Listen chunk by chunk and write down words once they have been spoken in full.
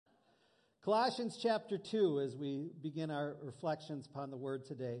Colossians chapter 2, as we begin our reflections upon the word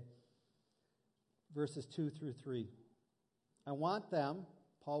today, verses 2 through 3. I want them,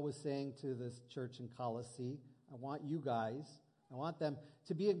 Paul was saying to this church in Colossae, I want you guys, I want them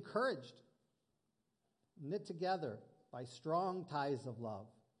to be encouraged, knit together by strong ties of love.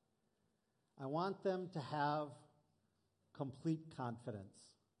 I want them to have complete confidence.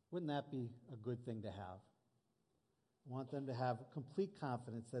 Wouldn't that be a good thing to have? I want them to have complete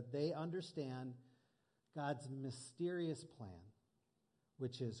confidence that they understand God's mysterious plan,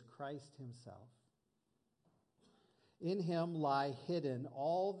 which is Christ himself. In him lie hidden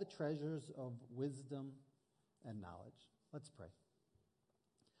all the treasures of wisdom and knowledge. Let's pray.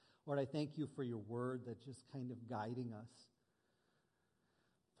 Lord, I thank you for your word that's just kind of guiding us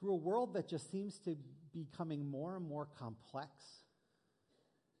through a world that just seems to be becoming more and more complex.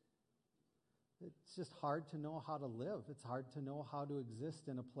 It's just hard to know how to live. It's hard to know how to exist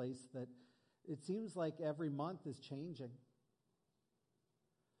in a place that it seems like every month is changing.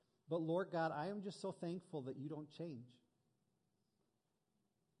 But Lord God, I am just so thankful that you don't change.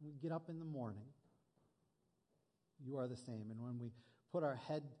 When we get up in the morning, you are the same. And when we put our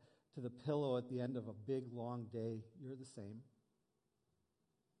head to the pillow at the end of a big, long day, you're the same.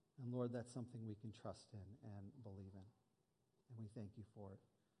 And Lord, that's something we can trust in and believe in. And we thank you for it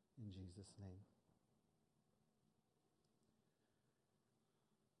in Jesus' name.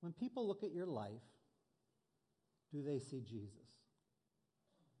 When people look at your life, do they see Jesus?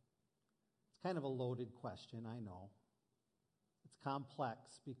 It's kind of a loaded question, I know. It's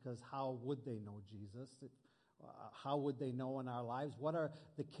complex because how would they know Jesus? How would they know in our lives? What are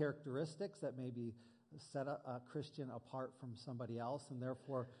the characteristics that maybe set a Christian apart from somebody else, and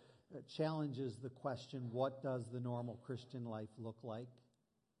therefore challenges the question, what does the normal Christian life look like?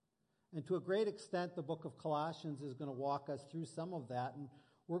 And to a great extent, the book of Colossians is going to walk us through some of that, and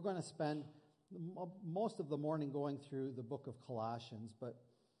we're going to spend most of the morning going through the book of Colossians. But,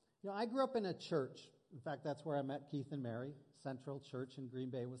 I grew up in a church. In fact, that's where I met Keith and Mary, Central Church in Green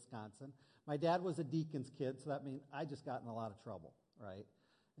Bay, Wisconsin. My dad was a deacon's kid, so that means I just got in a lot of trouble, right?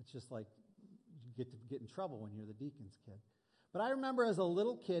 It's just like you get in trouble when you're the deacon's kid. But I remember as a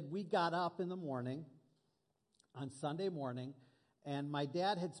little kid, we got up in the morning, on Sunday morning, and my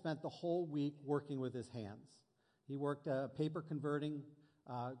dad had spent the whole week working with his hands. He worked a paper converting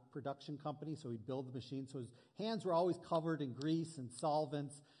production company, so he'd build the machine. So his hands were always covered in grease and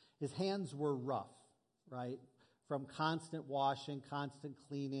solvents. His hands were rough, right? From constant washing, constant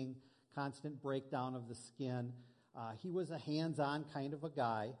cleaning, constant breakdown of the skin. He was a hands-on kind of a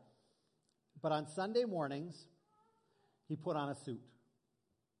guy. But on Sunday mornings, he put on a suit,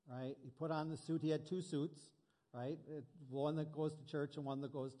 right? He put on the suit. He had two suits, right? One that goes to church and one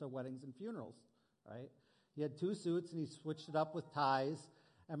that goes to weddings and funerals, right? He had two suits, and he switched it up with ties.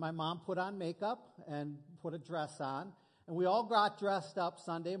 And my mom put on makeup and put a dress on. And we all got dressed up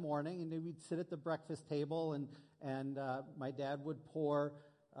Sunday morning, and then we'd sit at the breakfast table, and my dad would pour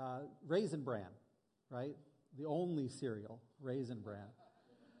Raisin Bran, right? The only cereal, Raisin Bran.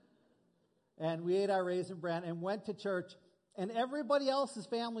 And we ate our Raisin Bran and went to church, and everybody else's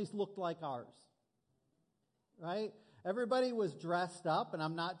families looked like ours, right? Everybody was dressed up, and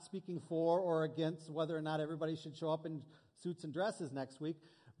I'm not speaking for or against whether or not everybody should show up in suits and dresses next week,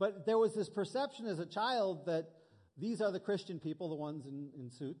 but there was this perception as a child that these are the Christian people, the ones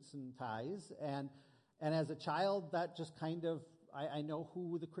in suits and ties, and as a child, that just kind of, I know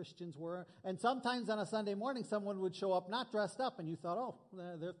who the Christians were, and sometimes on a Sunday morning, someone would show up not dressed up, and you thought, oh,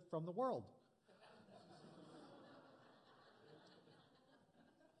 they're from the world.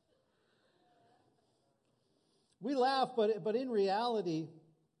 We laugh, but in reality,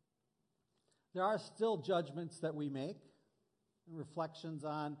 there are still judgments that we make, and reflections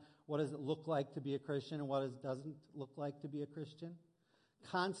on what does it look like to be a Christian and what it doesn't look like to be a Christian.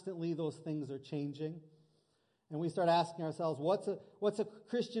 Constantly, those things are changing, and we start asking ourselves, what's a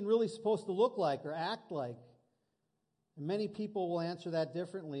Christian really supposed to look like or act like? And many people will answer that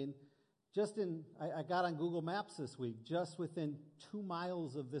differently. I got on Google Maps this week, just within 2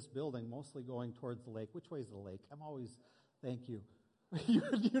 miles of this building, mostly going towards the lake. Which way is the lake? I'm always, thank you.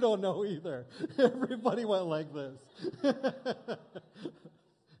 You don't know either. Everybody went like this.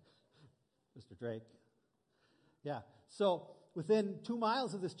 Mr. Drake. Yeah. So within 2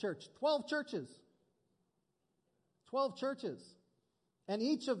 miles of this church, 12 churches. 12 churches. And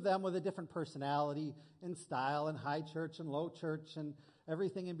each of them with a different personality and style, and high church and low church and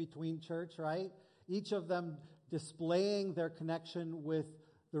everything in between church, right? Each of them displaying their connection with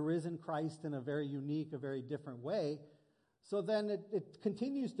the risen Christ in a very unique, a very different way. So then it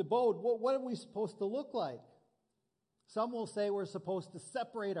continues to bode, what are we supposed to look like? Some will say we're supposed to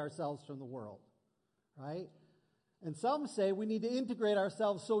separate ourselves from the world, right? And some say we need to integrate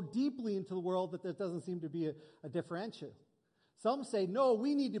ourselves so deeply into the world that there doesn't seem to be a differential. Some say, no,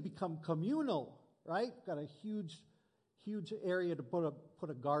 we need to become communal, right? Got a huge area to put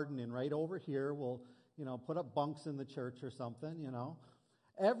a garden in right over here. We'll, put up bunks in the church or something,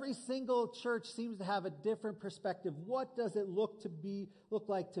 Every single church seems to have a different perspective. What does it look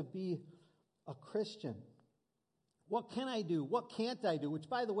like to be a Christian? What can I do? What can't I do? Which,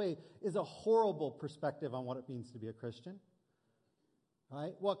 by the way, is a horrible perspective on what it means to be a Christian.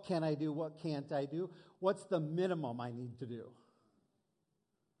 Right? What can I do? What can't I do? What's the minimum I need to do?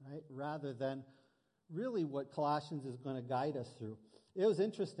 Right? Rather than really what Colossians is going to guide us through. It was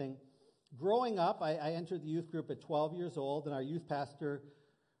interesting. Growing up, I entered the youth group at 12 years old, and our youth pastor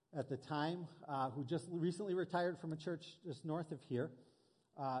at the time, who just recently retired from a church just north of here,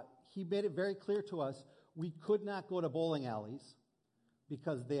 he made it very clear to us we could not go to bowling alleys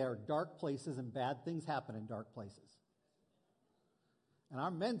because they are dark places and bad things happen in dark places. And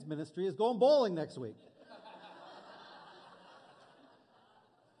our men's ministry is going bowling next week.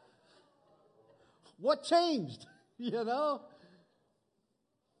 What changed? And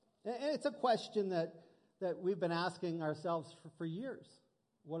it's a question that we've been asking ourselves for years.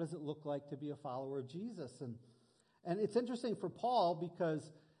 What does it look like to be a follower of Jesus? And it's interesting for Paul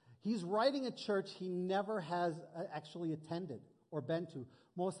because he's writing a church he never has actually attended or been to.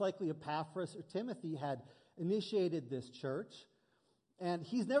 Most likely Epaphras or Timothy had initiated this church, and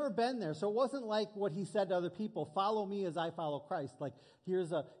he's never been there. So it wasn't like what he said to other people, follow me as I follow Christ. Like,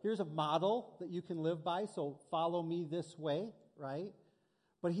 here's a model that you can live by, so follow me this way, right?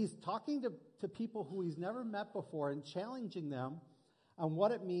 But he's talking to people who he's never met before and challenging them on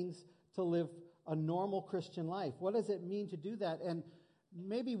what it means to live a normal Christian life. What does it mean to do that? And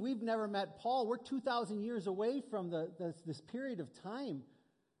maybe we've never met Paul. We're 2,000 years away from this period of time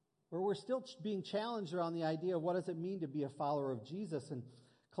where we're still being challenged around the idea of what does it mean to be a follower of Jesus. And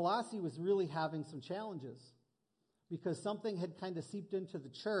Colossae was really having some challenges because something had kind of seeped into the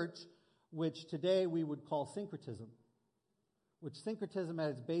church, which today we would call syncretism. Which syncretism at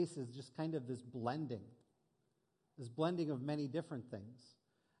its base is just kind of this blending of many different things.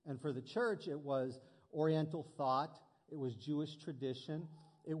 And for the church, it was Oriental thought, it was Jewish tradition,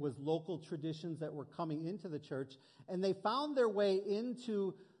 it was local traditions that were coming into the church, and they found their way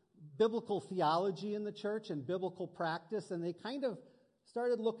into biblical theology in the church and biblical practice, and they kind of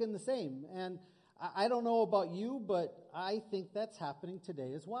started looking the same. And I don't know about you, but I think that's happening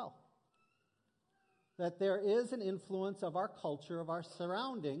today as well. That there is an influence of our culture, of our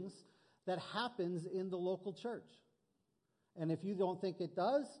surroundings, that happens in the local church. And if you don't think it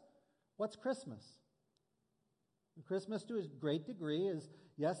does, what's Christmas? And Christmas, to a great degree, is,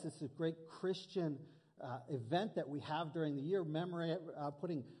 yes, it's a great Christian event that we have during the year,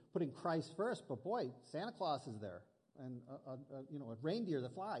 putting Christ first. But boy, Santa Claus is there, and a reindeer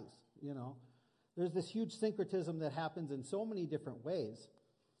that flies. There's this huge syncretism that happens in so many different ways.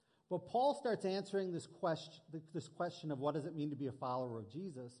 But Paul starts answering this question of what does it mean to be a follower of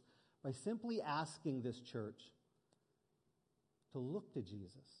Jesus by simply asking this church to look to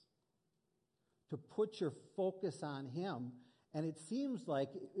Jesus, to put your focus on him, and it seems like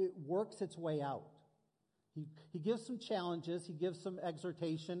it works its way out. He gives some challenges, he gives some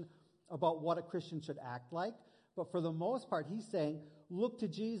exhortation about what a Christian should act like, but for the most part, he's saying, look to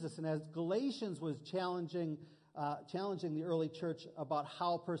Jesus. And as Galatians was challenging the early church about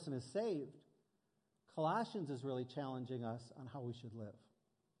how a person is saved, Colossians is really challenging us on how we should live.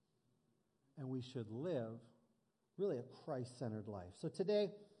 And we should live really a Christ-centered life. So today,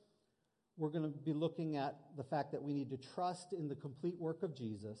 we're going to be looking at the fact that we need to trust in the complete work of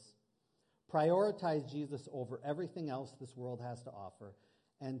Jesus, prioritize Jesus over everything else this world has to offer,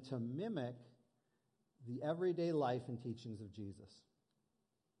 and to mimic the everyday life and teachings of Jesus.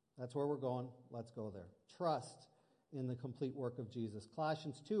 That's where we're going. Let's go there. Trust in the complete work of Jesus.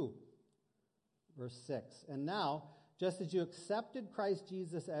 Colossians 2, verse 6. And now, just as you accepted Christ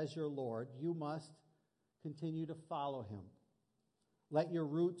Jesus as your Lord, you must continue to follow him. Let your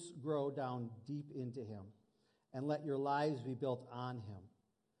roots grow down deep into him, and let your lives be built on him.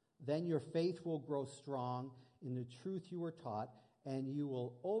 Then your faith will grow strong in the truth you were taught, and you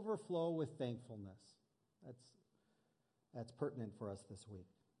will overflow with thankfulness. That's pertinent for us this week.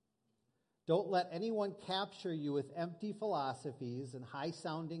 Don't let anyone capture you with empty philosophies and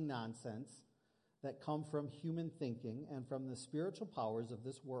high-sounding nonsense that come from human thinking and from the spiritual powers of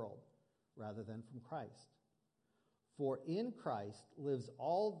this world, rather than from Christ. For in Christ lives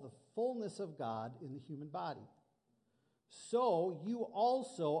all the fullness of God in the human body. So you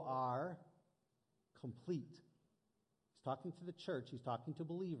also are complete He's talking to the church. He's talking to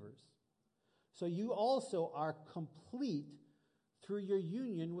believers. So you also are complete through your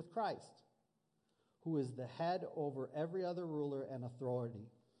union with Christ, who is the head over every other ruler and authority.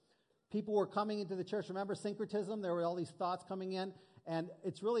 People were coming into the church. Remember syncretism? There were all these thoughts coming in. And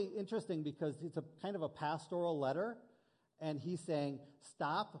it's really interesting because it's a kind of a pastoral letter. And he's saying,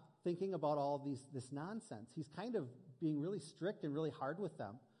 stop thinking about all this nonsense. He's kind of being really strict and really hard with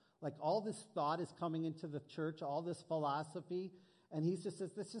them. Like all this thought is coming into the church, all this philosophy. And he just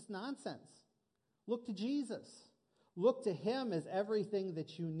says, this is just nonsense. Look to Jesus. Look to him as everything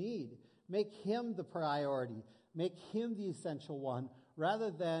that you need. Make him the priority. Make him the essential one, rather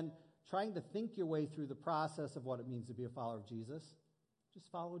than trying to think your way through the process of what it means to be a follower of Jesus.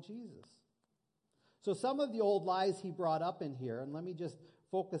 Just follow Jesus. So some of the old lies he brought up in here, and let me just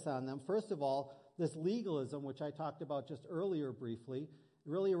focus on them. First of all, this legalism, which I talked about just earlier briefly,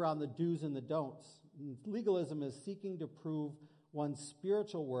 really around the do's and the don'ts. Legalism is seeking to prove one's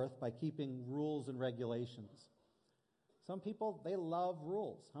spiritual worth by keeping rules and regulations. Some people, they love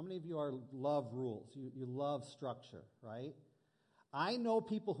rules. How many of you love rules? You love structure, right? I know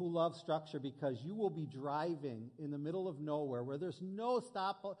people who love structure because you will be driving in the middle of nowhere where there's no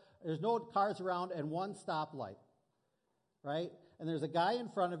cars around and one stoplight, right? And there's a guy in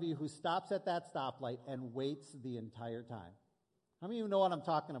front of you who stops at that stoplight and waits the entire time. How many of you know what I'm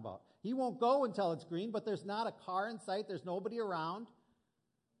talking about? He won't go until it's green, but there's not a car in sight. There's nobody around.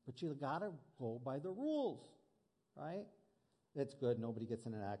 But you got to go by the rules, right? It's good. Nobody gets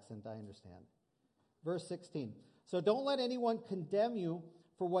in an accident. I understand. Verse 16. So don't let anyone condemn you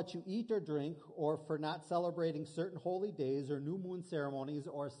for what you eat or drink, or for not celebrating certain holy days or new moon ceremonies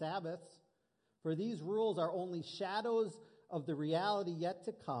or Sabbaths. For these rules are only shadows of the reality yet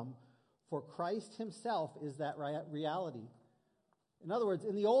to come, for Christ himself is that reality. In other words,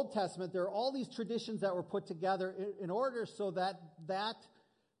 in the Old Testament, there are all these traditions that were put together in order so that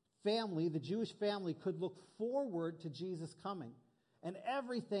family, the Jewish family, could look forward to Jesus coming. And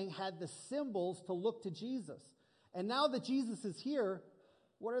everything had the symbols to look to Jesus. And now that Jesus is here,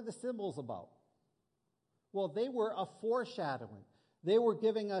 what are the symbols about? Well, they were a foreshadowing. They were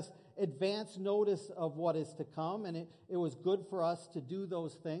giving us advance notice of what is to come, and it was good for us to do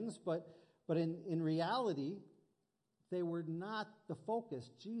those things, but in reality, they were not the focus.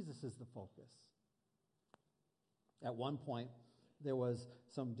 Jesus is the focus. At one point, there was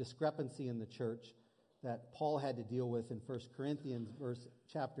some discrepancy in the church that Paul had to deal with in 1 Corinthians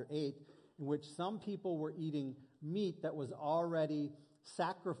chapter 8, in which some people were eating meat that was already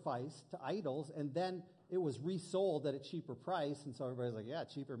sacrificed to idols, and then it was resold at a cheaper price, and so everybody's like, yeah,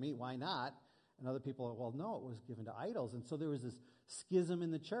 cheaper meat, why not? And other people are, well, no, it was given to idols. And so there was this schism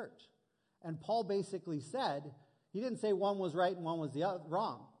in the church. And Paul basically said, he didn't say one was right and one was the other,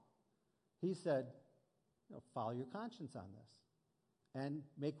 wrong. He said, follow your conscience on this and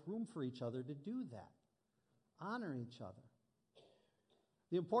make room for each other to do that. Honor each other.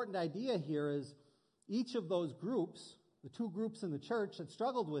 The important idea here is each of those groups, the two groups in the church that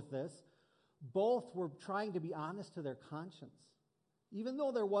struggled with this, both were trying to be honest to their conscience. Even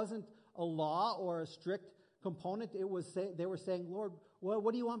though there wasn't a law or a strict component, they were saying, Lord,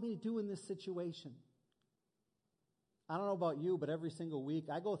 what do you want me to do in this situation? I don't know about you, but every single week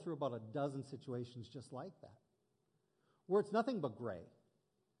I go through about a dozen situations just like that, where it's nothing but gray.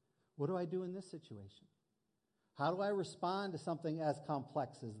 What do I do in this situation? How do I respond to something as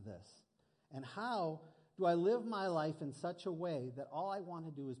complex as this? And how do I live my life in such a way that all I want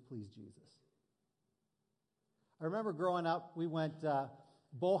to do is please Jesus? I remember growing up, we went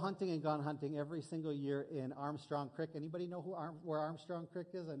bow hunting and gun hunting every single year in Armstrong Creek. Anybody know where Armstrong Creek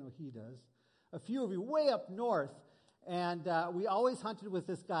is? I know he does. A few of you way up north. And we always hunted with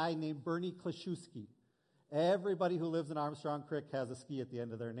this guy named Bernie Klashewski. Everybody who lives in Armstrong Creek has a ski at the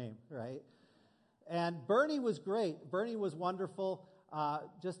end of their name, right? And Bernie was great. Bernie was wonderful.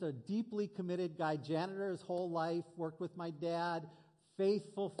 Just a deeply committed guy, janitor his whole life, worked with my dad,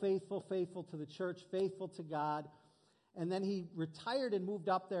 faithful to the church, faithful to God. And then he retired and moved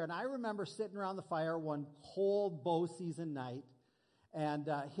up there. And I remember sitting around the fire one cold bow season night, and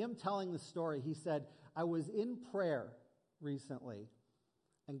him telling the story. He said, I was in prayer recently,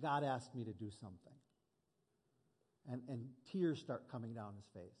 and God asked me to do something. And tears start coming down his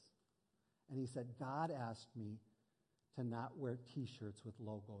face. And he said, God asked me to not wear T-shirts with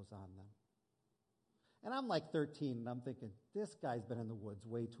logos on them. And I'm like 13, and I'm thinking, this guy's been in the woods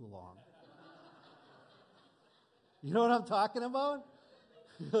way too long. You know what I'm talking about?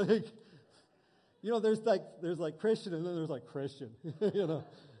 There's like Christian, and then there's like Christian,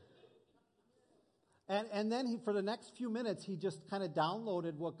 And then for the next few minutes, he just kind of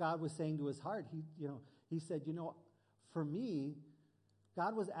downloaded what God was saying to his heart. He said, for me,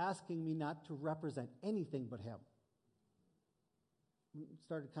 God was asking me not to represent anything but him. It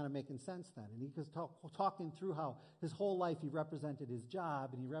started kind of making sense then. And he was talking through how his whole life he represented his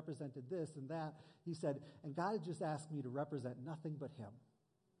job and he represented this and that. He said, and God had just asked me to represent nothing but him.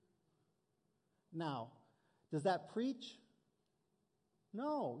 Now, does that preach?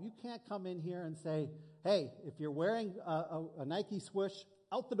 No, you can't come in here and say, hey, if you're wearing a Nike swoosh,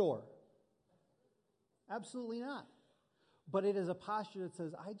 out the door. Absolutely not. But it is a posture that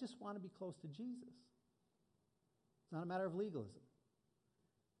says, I just want to be close to Jesus. It's not a matter of legalism.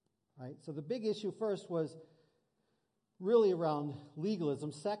 Right? So the big issue first was really around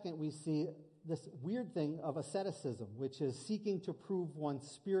legalism. Second, we see this weird thing of asceticism, which is seeking to prove one's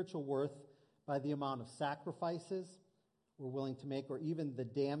spiritual worth by the amount of sacrifices we're willing to make, or even the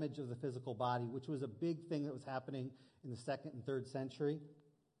damage of the physical body, which was a big thing that was happening in the 2nd and 3rd century.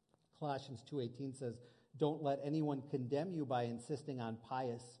 Colossians 2:18 says, don't let anyone condemn you by insisting on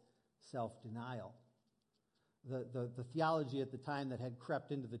pious self-denial. The theology at the time that had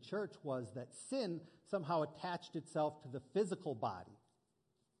crept into the church was that sin somehow attached itself to the physical body,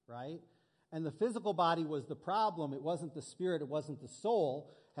 right? And the physical body was the problem. It wasn't the spirit. It wasn't the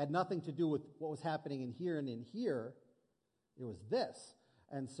soul. It had nothing to do with what was happening in here and in here. It was this.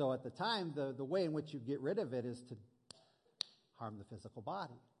 And so at the time, the way in which you get rid of it is to harm the physical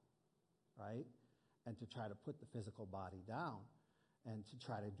body, right? And to try to put the physical body down and to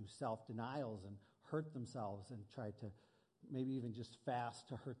try to do self-denials and hurt themselves and try to maybe even just fast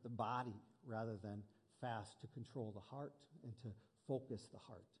to hurt the body rather than fast to control the heart and to focus the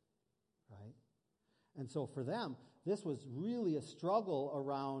heart, right? And so for them, this was really a struggle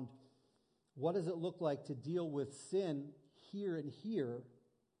around what does it look like to deal with sin here and here,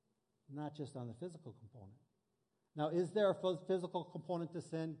 not just on the physical component. Now, is there a physical component to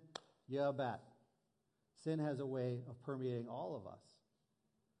sin? Yeah, bet. Sin has a way of permeating all of us.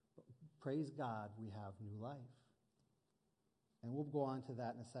 But praise God, we have new life. And we'll go on to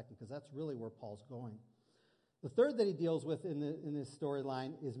that in a second, because that's really where Paul's going. The third that he deals with in this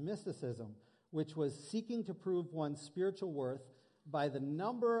storyline is mysticism, which was seeking to prove one's spiritual worth by the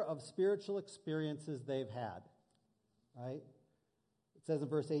number of spiritual experiences they've had. Right? It says in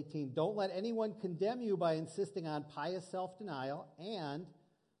verse 18, don't let anyone condemn you by insisting on pious self-denial and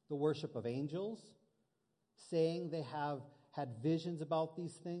the worship of angels, saying they have had visions about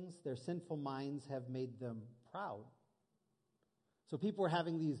these things. Their sinful minds have made them proud. So people were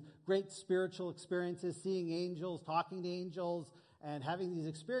having these great spiritual experiences, seeing angels, talking to angels, and having these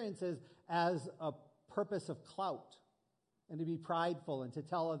experiences as a purpose of clout and to be prideful and to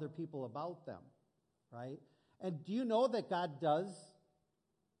tell other people about them, right? And do you know that God does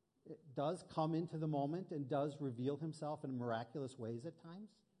come into the moment and does reveal himself in miraculous ways at times?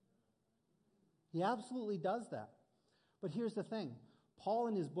 He absolutely does that. But here's the thing. Paul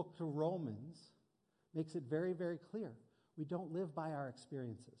in his book to Romans makes it very, very clear. We don't live by our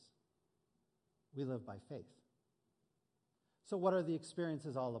experiences. We live by faith. So what are the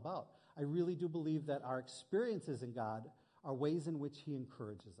experiences all about? I really do believe that our experiences in God are ways in which he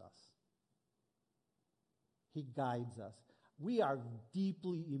encourages us. He guides us. We are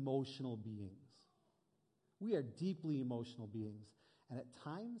deeply emotional beings. We are deeply emotional beings. And at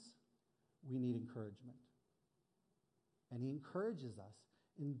times, we need encouragement. And he encourages us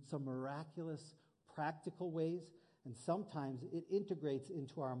in some miraculous, practical ways. And sometimes it integrates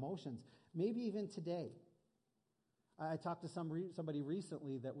into our emotions. Maybe even today. I talked to somebody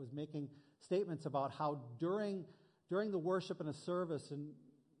recently that was making statements about how during the worship in a service and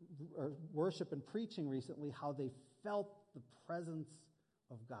worship and preaching recently, how they felt the presence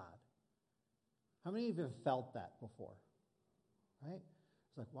of God. How many of you have felt that before? Right?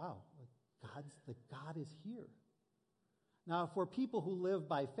 It's like, wow, God is here. Now, if we're people who live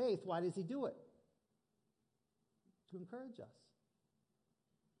by faith, why does he do it? To encourage us,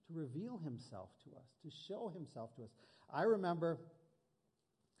 to reveal himself to us, to show himself to us. I remember,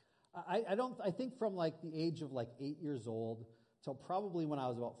 I think from like the age of like 8 years old till probably when I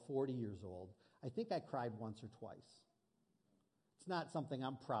was about 40 years old, I think I cried once or twice. It's not something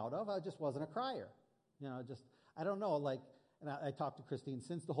I'm proud of. I just wasn't a crier. I don't know, and I talked to Christine,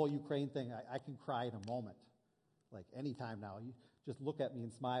 since the whole Ukraine thing, I can cry in a moment. Like anytime now. You just look at me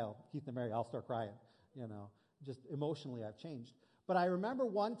and smile, Keith and Mary, I'll start crying, Just emotionally, I've changed. But I remember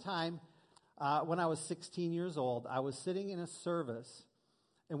one time when I was 16 years old, I was sitting in a service,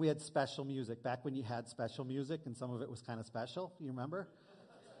 and we had special music. Back when you had special music, and some of it was kind of special. You remember?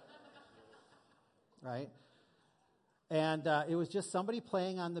 Right? And it was just somebody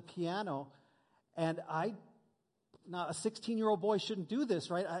playing on the piano. And now a 16-year-old boy shouldn't do this,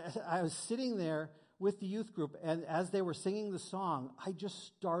 right? I was sitting there with the youth group, and as they were singing the song, I just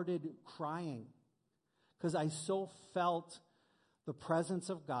started crying because I so felt the presence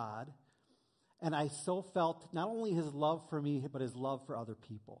of God, and I so felt not only his love for me, but his love for other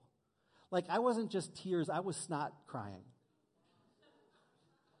people. Like, I wasn't just tears, I was snot crying.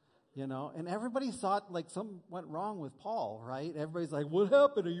 And everybody thought like something went wrong with Paul, right? Everybody's like, what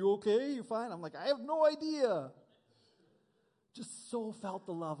happened? Are you okay? You fine? I'm like, I have no idea. Just so felt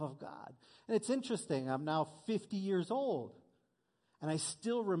the love of God. And it's interesting, I'm now 50 years old. And I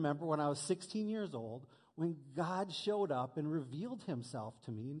still remember when I was 16 years old, when God showed up and revealed himself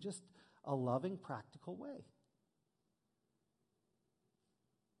to me in just a loving, practical way.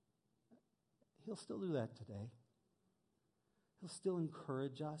 He'll still do that today. He'll still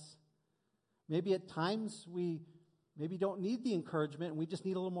encourage us. Maybe at times we maybe don't need the encouragement and we just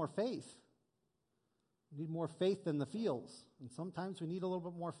need a little more faith. We need more faith than the feels. And sometimes we need a little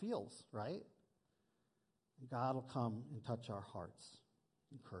bit more feels, right? And God will come and touch our hearts,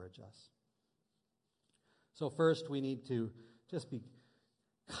 encourage us. So first, we need to just be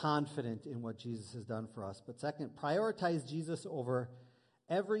confident in what Jesus has done for us. But second, prioritize Jesus over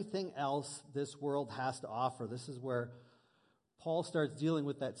everything else this world has to offer. This is where Paul starts dealing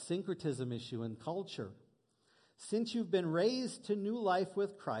with that syncretism issue in culture. Since you've been raised to new life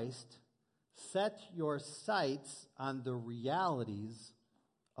with Christ, set your sights on the realities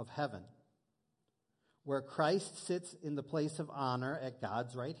of heaven, where Christ sits in the place of honor at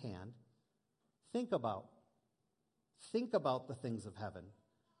God's right hand. Think about the things of heaven,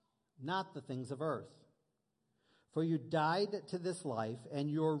 not the things of earth. For you died to this life,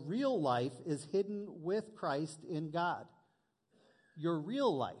 and your real life is hidden with Christ in God. Your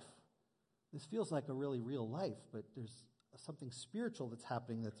real life. This feels like a really real life, but there's something spiritual that's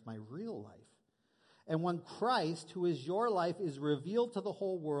happening that's my real life. And when Christ, who is your life, is revealed to the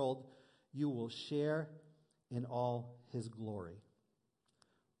whole world, you will share in all his glory.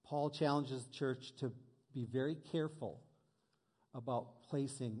 Paul challenges the church to be very careful about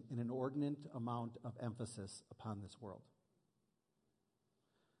placing an inordinate amount of emphasis upon this world.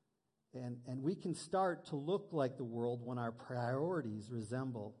 And we can start to look like the world when our priorities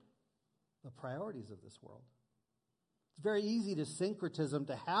resemble the priorities of this world. It's very easy to syncretism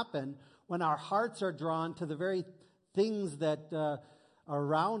to happen when our hearts are drawn to the very things that are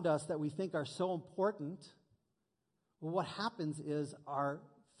around us that we think are so important. Well, what happens is our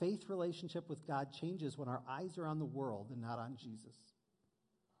faith relationship with God changes when our eyes are on the world and not on Jesus.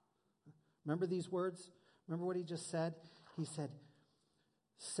 Remember these words? Remember what he just said? He said,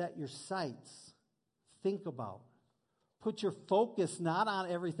 set your sights. Think about. Put your focus not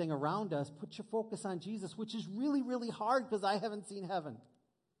on everything around us. Put your focus on Jesus, which is really, really hard because I haven't seen heaven.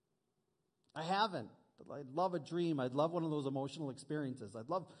 I haven't. I'd love a dream. I'd love one of those emotional experiences. I'd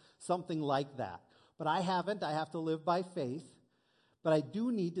love something like that. But I haven't. I have to live by faith. But I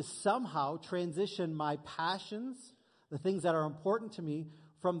do need to somehow transition my passions, the things that are important to me,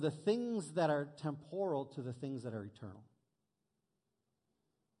 from the things that are temporal to the things that are eternal.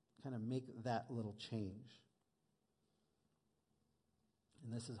 Kind of make that little change.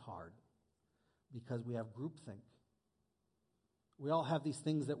 And this is hard because we have groupthink. We all have these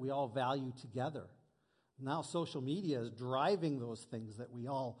things that we all value together. Now social media is driving those things that we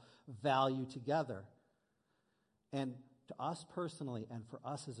all value together. And to us personally and for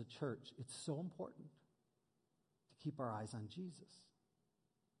us as a church, it's so important to keep our eyes on Jesus.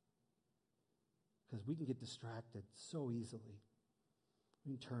 Because we can get distracted so easily.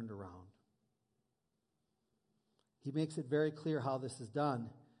 We can turn around. He makes it very clear how this is done.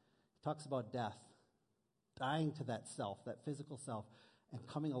 He talks about death, dying to that self, that physical self, and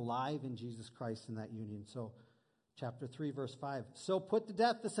coming alive in Jesus Christ in that union. So, chapter 3, verse 5. So put to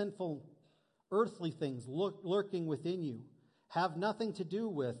death the sinful earthly things lurking within you. Have nothing to do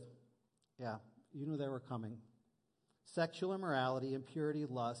with, you knew they were coming. Sexual immorality, impurity,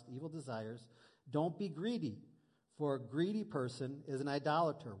 lust, evil desires. Don't be greedy, for a greedy person is an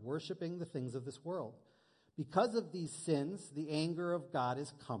idolater, worshiping the things of this world. Because of these sins, the anger of God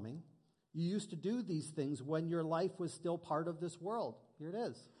is coming. You used to do these things when your life was still part of this world. Here it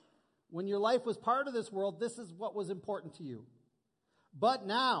is. When your life was part of this world, this is what was important to you. But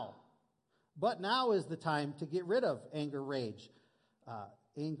now is the time to get rid of anger, rage,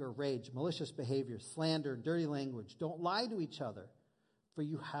 malicious behavior, slander, dirty language. Don't lie to each other, for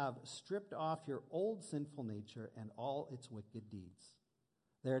you have stripped off your old sinful nature and all its wicked deeds.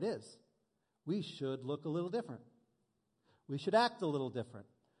 There it is. We should look a little different. We should act a little different.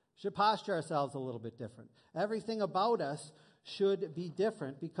 We should posture ourselves a little bit different. Everything about us should be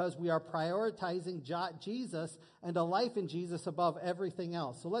different because we are prioritizing Jesus and a life in Jesus above everything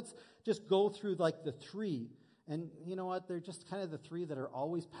else. So let's just go through like the three. And you know what? They're just kind of the three that are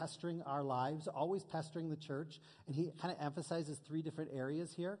always pestering our lives, always pestering the church. And he kind of emphasizes three different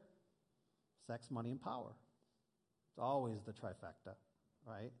areas here: sex, money, and power. It's always the trifecta,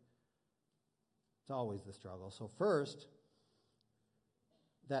 right? It's always the struggle. So first,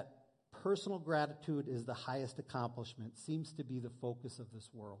 that personal gratitude is the highest accomplishment seems to be the focus of this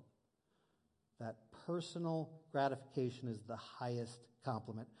world. That personal gratification is the highest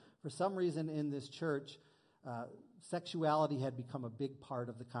compliment. For some reason in this church, sexuality had become a big part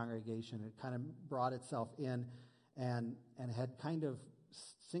of the congregation. It kind of brought itself in and had kind of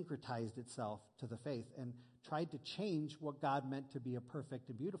syncretized itself to the faith and tried to change what God meant to be a perfect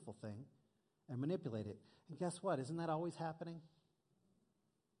and beautiful thing and manipulate it. And guess what? Isn't that always happening?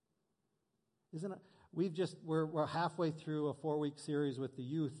 Isn't it? We're halfway through a 4-week series with the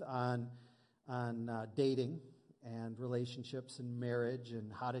youth on dating and relationships and marriage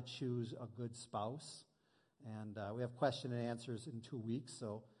and how to choose a good spouse. And we have question and answers in 2 weeks,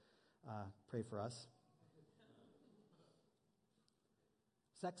 so pray for us.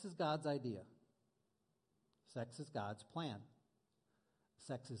 Sex is God's idea. Sex is God's plan.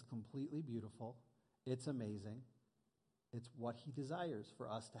 Sex is completely beautiful. It's amazing. It's what he desires for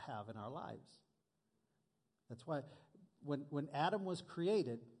us to have in our lives. That's why when Adam was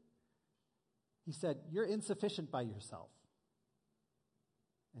created, he said, "You're insufficient by yourself."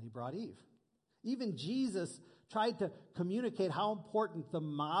 And he brought Eve. Even Jesus tried to communicate how important the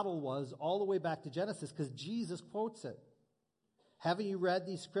model was all the way back to Genesis, because Jesus quotes it. Haven't you read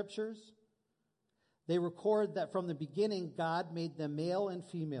these scriptures? They record that from the beginning, God made them male and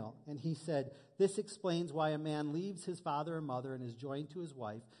female. And he said, "This explains why a man leaves his father and mother and is joined to his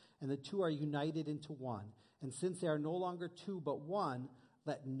wife, and the two are united into one. And since they are no longer two but one,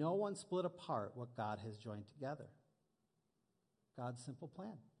 let no one split apart what God has joined together." God's simple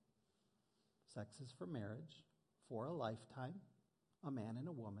plan. Sex is for marriage, for a lifetime, a man and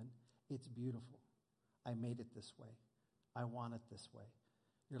a woman. It's beautiful. I made it this way. I want it this way.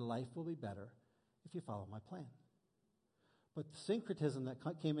 Your life will be better if you follow my plan. But the syncretism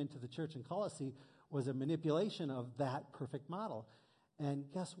that came into the church in Colossae was a manipulation of that perfect model. And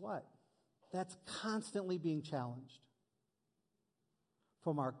guess what? That's constantly being challenged.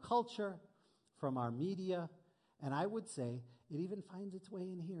 From our culture, from our media, and I would say it even finds its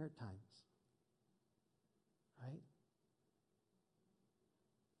way in here at times. Right?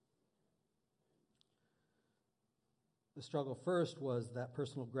 The struggle first was that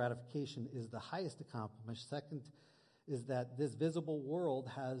personal gratification is the highest accomplishment. Second is that this visible world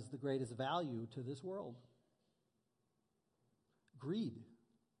has the greatest value to this world. Greed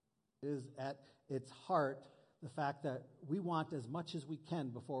is at its heart the fact that we want as much as we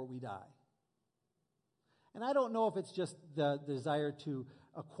can before we die. And I don't know if it's just the desire to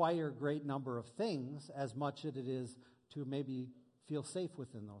acquire a great number of things as much as it is to maybe feel safe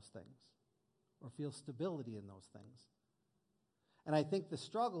within those things or feel stability in those things. And I think the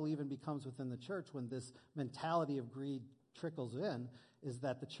struggle even becomes within the church when this mentality of greed trickles in, is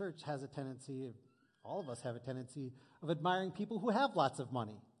that the church has a tendency, all of us have a tendency, of admiring people who have lots of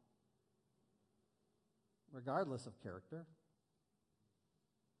money, regardless of character,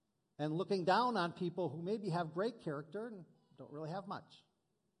 and looking down on people who maybe have great character and don't really have much.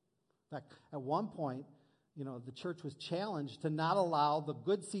 In fact, at one point, the church was challenged to not allow the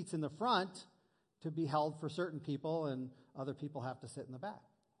good seats in the front to be held for certain people and other people have to sit in the back.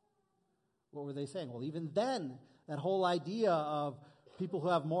 What were they saying? Well, even then, that whole idea of people who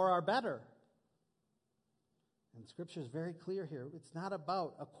have more are better. And Scripture is very clear here. It's not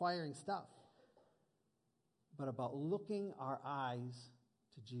about acquiring stuff, but about looking our eyes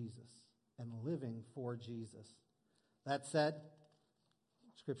to Jesus and living for Jesus. That said,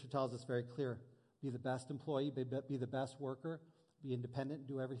 Scripture tells us very clear, be the best employee, be the best worker, be independent,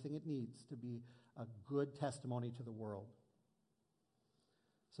 do everything it needs to be a good testimony to the world.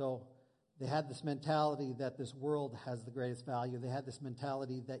 So they had this mentality that this world has the greatest value. They had this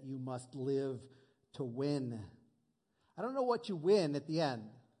mentality that you must live to win. I don't know what you win at the end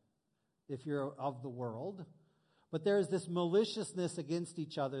if you're of the world, but there's this maliciousness against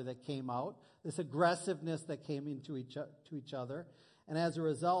each other that came out, this aggressiveness that came into each other, and as a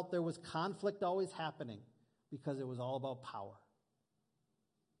result, there was conflict always happening because it was all about power.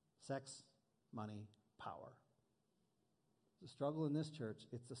 Sex, money, power. The struggle in this church,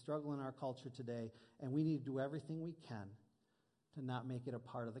 it's the struggle in our culture today, and we need to do everything we can to not make it a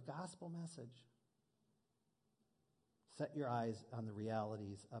part of the gospel message. Set your eyes on the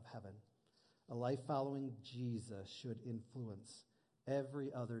realities of heaven. A life following Jesus should influence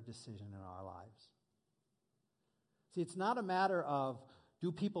every other decision in our lives. See, it's not a matter of,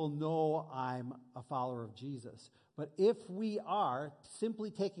 do people know I'm a follower of Jesus? But if we are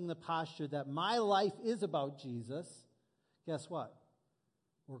simply taking the posture that my life is about Jesus, guess what?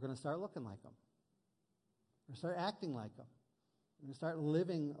 We're going to start looking like him. We're going to start acting like him. We're going to start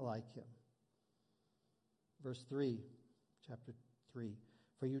living like him. Verse 3, chapter 3.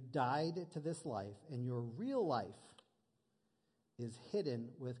 For you died to this life, and your real life is hidden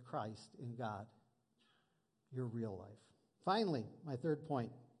with Christ in God. Your real life. Finally, my third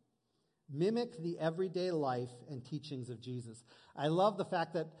point. Mimic the everyday life and teachings of Jesus. I love the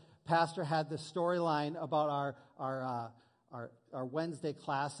fact that Pastor had this storyline about our Wednesday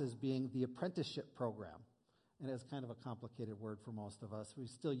classes being the apprenticeship program. And it's kind of a complicated word for most of us. We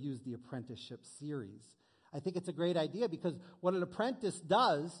still use the apprenticeship series. I think it's a great idea because what an apprentice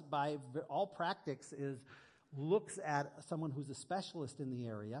does, by all practice, is looks at someone who's a specialist in the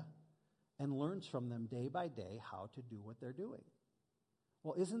area and learns from them day by day how to do what they're doing.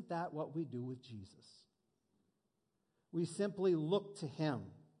 Well, isn't that what we do with Jesus? We simply look to him.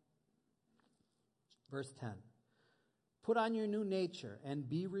 Verse 10. Put on your new nature and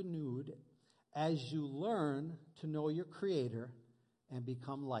be renewed as you learn to know your Creator and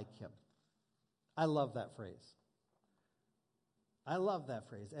become like him. I love that phrase. I love that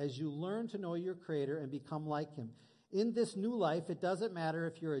phrase. As you learn to know your Creator and become like him. In this new life, it doesn't matter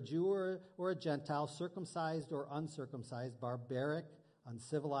if you're a Jew or a Gentile, circumcised or uncircumcised, barbaric,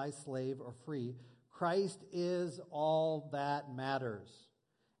 uncivilized, slave, or free. Christ is all that matters,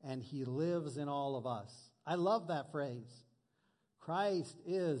 and he lives in all of us. I love that phrase. Christ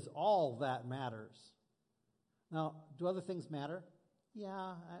is all that matters. Now, do other things matter? Yeah,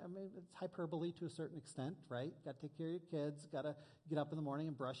 I mean, it's hyperbole to a certain extent, right? Got to take care of your kids, got to get up in the morning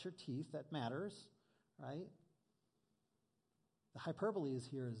and brush your teeth. That matters, right? The hyperbole is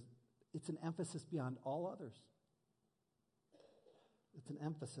it's an emphasis beyond all others. It's an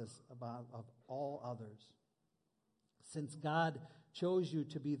emphasis of all others. Since God chose you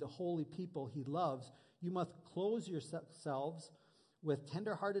to be the holy people he loves, you must clothe yourselves with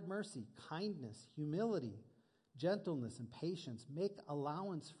tender-hearted mercy, kindness, humility, gentleness, and patience. Make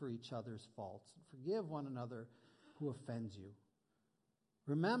allowance for each other's faults. Forgive one another who offends you.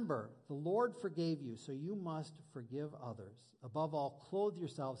 Remember, the Lord forgave you, so you must forgive others. Above all, clothe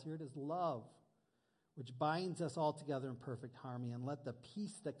yourselves, here it is, love, which binds us all together in perfect harmony, and let the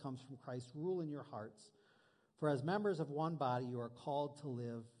peace that comes from Christ rule in your hearts. For as members of one body, you are called to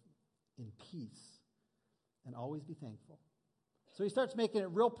live in peace and always be thankful. So he starts making it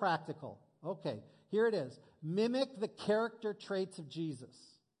real practical. Okay, here it is. Mimic the character traits of Jesus.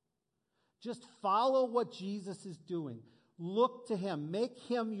 Just follow what Jesus is doing. Look to him. Make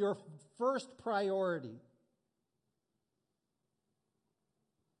him your first priority.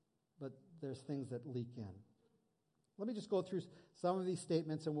 But there's things that leak in. Let me just go through some of these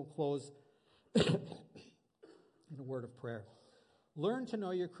statements and we'll close in a word of prayer. Learn to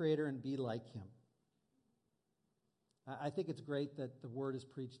know your Creator and be like him. I think it's great that the word is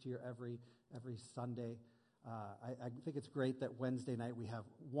preached here every Sunday. I think it's great that Wednesday night we have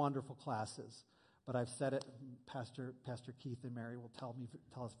wonderful classes. But I've said it, Pastor Keith and Mary will tell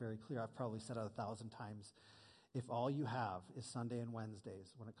us very clear. I've probably said it 1,000 times. If all you have is Sunday and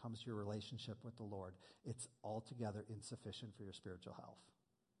Wednesdays when it comes to your relationship with the Lord, it's altogether insufficient for your spiritual health.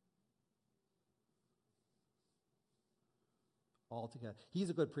 Altogether. He's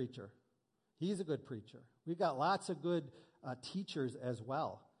a good preacher. He's a good preacher. We've got lots of good teachers as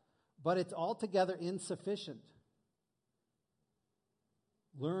well. But it's altogether insufficient.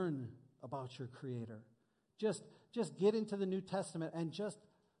 Learn about your Creator. Just get into the New Testament and just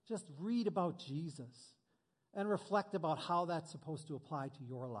read about Jesus and reflect about how that's supposed to apply to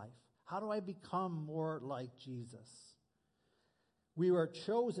your life. How do I become more like Jesus? We were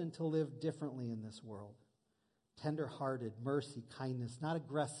chosen to live differently in this world. Tender-hearted, mercy, kindness, not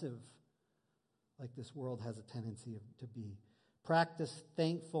aggressive like this world has a tendency to be. Practice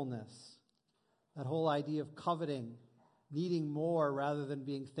thankfulness. That whole idea of coveting, needing more rather than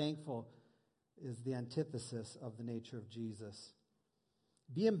being thankful, is the antithesis of the nature of Jesus.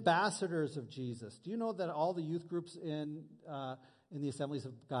 Be ambassadors of Jesus. Do you know that all the youth groups in the Assemblies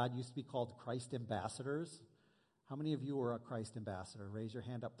of God used to be called Christ ambassadors? How many of you were a Christ ambassador? Raise your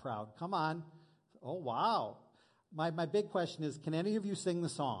hand up proud. Come on. Oh, wow. My big question is, can any of you sing the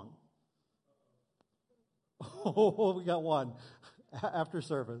song? Oh, we got one after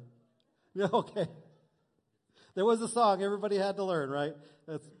service. Yeah, okay. There was a song everybody had to learn, right?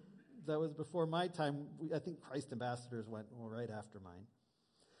 That was before my time. I think Christ ambassadors went right after mine.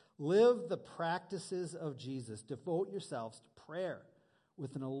 Live the practices of Jesus. Devote yourselves to prayer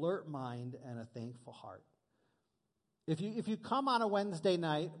with an alert mind and a thankful heart. If you come on a Wednesday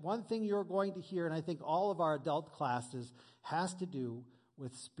night, one thing you're going to hear, and I think all of our adult classes, has to do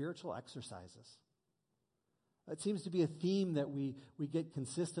with spiritual exercises. It seems to be a theme that we get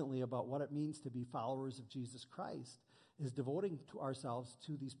consistently about what it means to be followers of Jesus Christ, is devoting to ourselves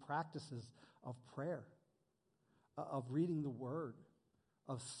to these practices of prayer, of reading the Word,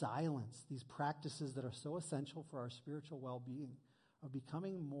 of silence, these practices that are so essential for our spiritual well-being, of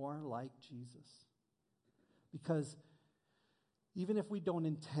becoming more like Jesus. Because even if we don't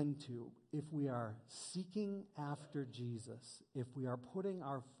intend to, if we are seeking after Jesus, if we are putting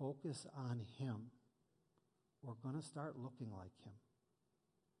our focus on Him, we're going to start looking like Him.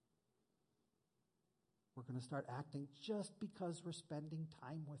 We're going to start acting just because we're spending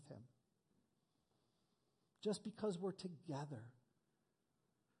time with Him. Just because we're together.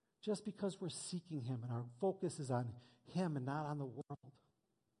 Just because we're seeking Him and our focus is on Him and not on the world.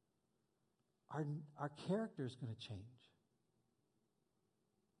 Our character is going to change.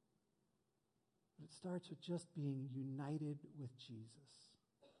 But it starts with just being united with Jesus.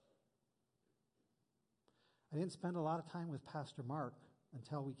 I didn't spend a lot of time with Pastor Mark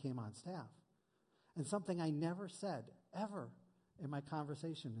until we came on staff. And something I never said, ever, in my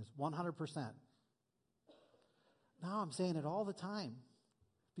conversation is 100%. Now I'm saying it all the time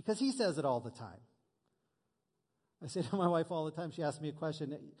because he says it all the time. I say to my wife all the time, she asks me a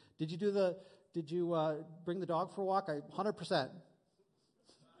question, did you bring the dog for a walk? 100%.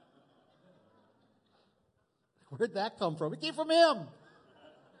 Where'd that come from? It came from him.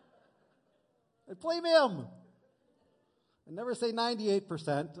 I blame him. I never say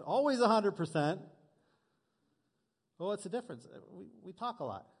 98%, always 100%. Well, what's the difference? We talk a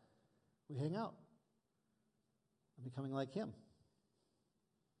lot. We hang out. I'm becoming like him.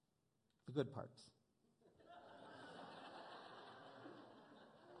 The good parts.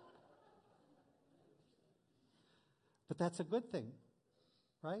 But that's a good thing,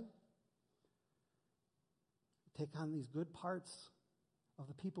 right? Take on these good parts of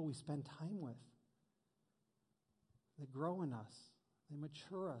the people we spend time with. They grow in us. They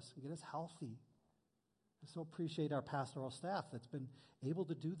mature us and get us healthy. I so appreciate our pastoral staff that's been able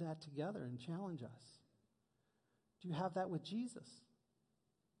to do that together and challenge us. Do you have that with Jesus?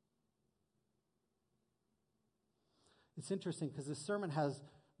 It's interesting because this sermon has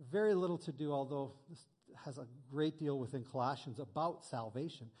very little to do, although this has a great deal within Colossians about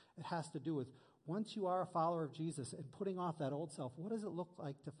salvation. It has to do with once you are a follower of Jesus and putting off that old self, what does it look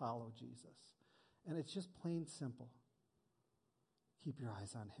like to follow Jesus? And it's just plain simple. Keep your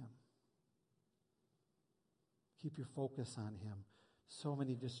eyes on Him. Keep your focus on Him. So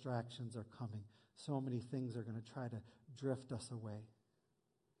many distractions are coming. So many things are going to try to drift us away.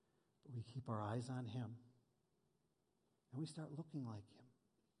 But we keep our eyes on Him. And we start looking like Him.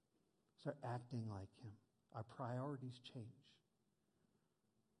 Start acting like Him. Our priorities change.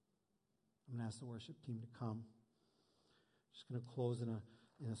 I'm going to ask the worship team to come. Just going to close in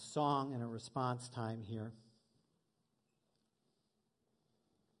a song and a response time here.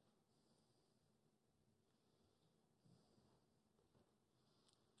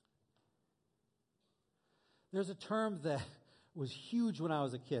 There's a term that was huge when I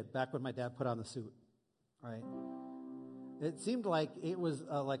was a kid, back when my dad put on the suit, right? It seemed like it was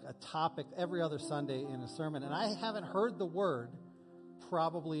like a topic every other Sunday in a sermon, and I haven't heard the word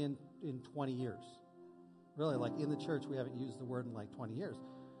probably in 20 years. Really, like in the church, we haven't used the word in like 20 years.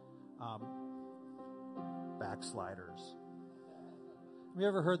 Backsliders. Have you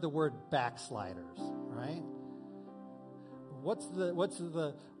ever heard the word backsliders, right? What's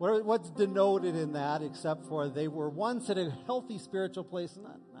denoted in that except for they were once at a healthy spiritual place, and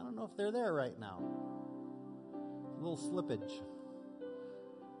I don't know if they're there right now. A little slippage.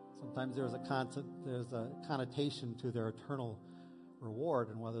 Sometimes there's a connotation to their eternal reward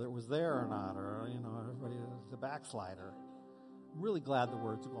and whether it was there or not, or everybody is a backslider. I'm really glad the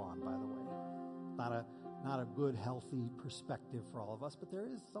word's gone, by the way. Not a good, healthy perspective for all of us, but there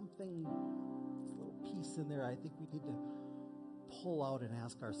is something, this little piece in there I think we need to pull out and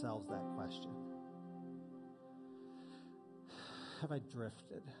ask ourselves that question. Have I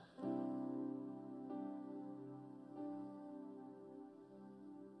drifted?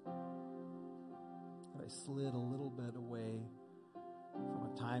 Have I slid a little bit away from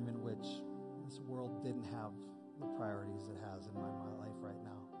a time in which this world didn't have the priorities it has in my life right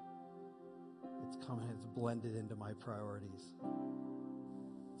now? It's blended into my priorities.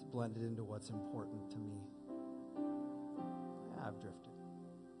 It's blended into what's important to me. I've drifted.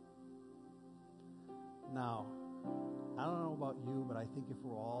 Now, I don't know about you, but I think if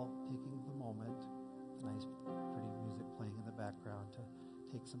we're all taking the moment, nice, pretty music playing in the background, to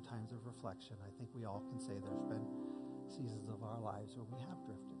take some times of reflection, I think we all can say there's been seasons of our lives where we have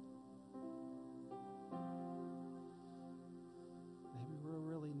drifted. Maybe we're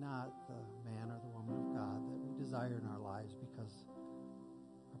really not the man or the woman of God that we desire in our lives because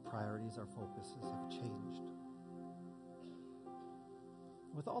our priorities, our focuses have changed.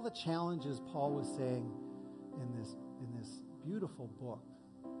 With all the challenges Paul was saying in this beautiful book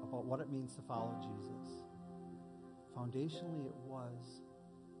about what it means to follow Jesus, foundationally it was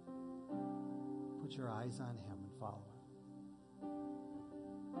put your eyes on him and follow him.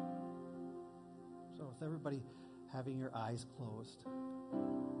 So with everybody having your eyes closed,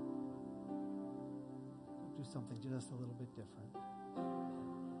 do something just a little bit different.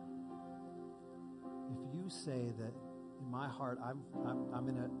 If you say that in my heart I'm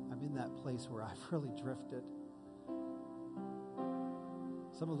in that place where I've really drifted,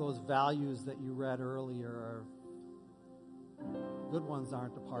 some of those values that you read earlier are good ones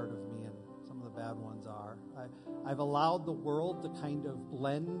aren't a part of me, and some of the bad ones are. I've allowed the world to kind of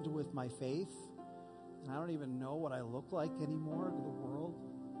blend with my faith, and I don't even know what I look like anymore to the world.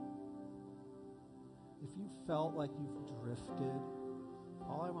 If you felt like you've drifted,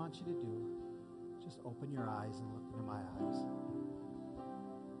 all I want you to do is just open your eyes and look into my eyes.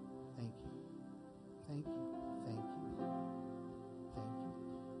 Thank you. Thank you. Thank you. Thank you.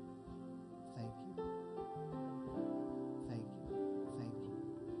 Thank you. Thank you. Thank you.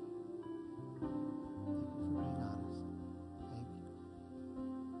 Thank you for being honest. Thank you.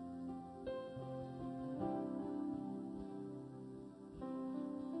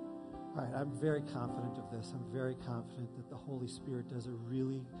 All right, I'm very confident of this. I'm very confident that the Holy Spirit does a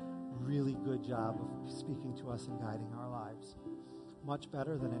really, really good job of speaking to us and guiding our lives. Much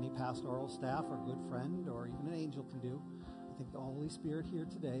better than any pastoral staff or good friend or even an angel can do. I think the Holy Spirit here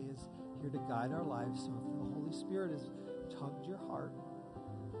today is here to guide our lives. So if the Holy Spirit has tugged your heart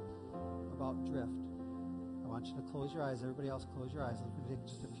about drift, I want you to close your eyes. Everybody else, close your eyes. We're going to take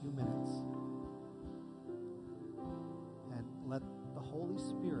just a few minutes and let the Holy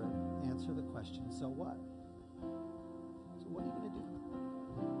Spirit answer the question, so what? So what are you going to do?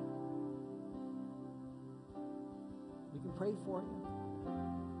 We can pray for you,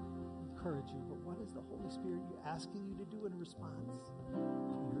 encourage you, but what is the Holy Spirit asking you to do in response to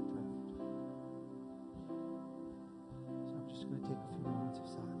your drift? So I'm just going to take a few moments of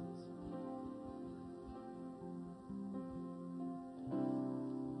silence.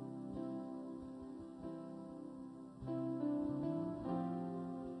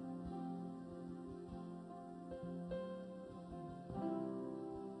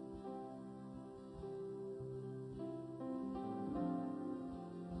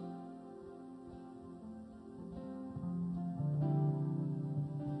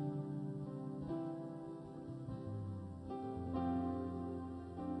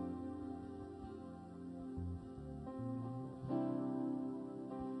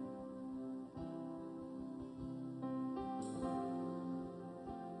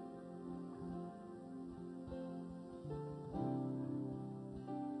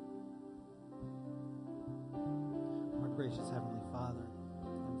 Gracious Heavenly Father,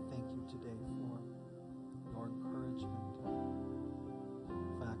 and thank you today for your encouragement.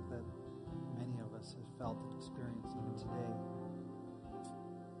 The fact that many of us have felt and experienced even today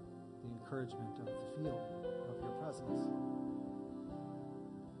the encouragement of the feel of your presence.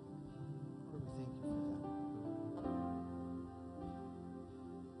 Lord, we thank you for that.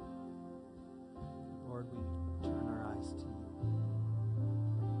 Lord, we turn our eyes to you.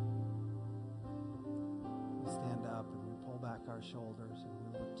 We stand up and pull back our shoulders and we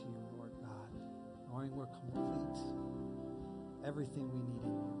look to you, Lord God, knowing we're complete, everything we need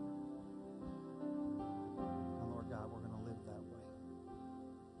in you. And Lord God, we're going to live that way.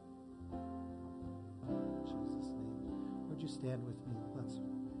 In Jesus' name. Would you stand with me? Let's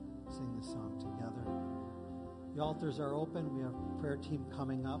sing this song together. The altars are open. We have a prayer team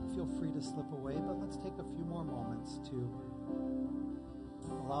coming up. Feel free to slip away, but let's take a few more moments to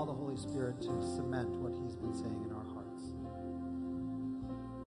allow the Holy Spirit to cement what he's been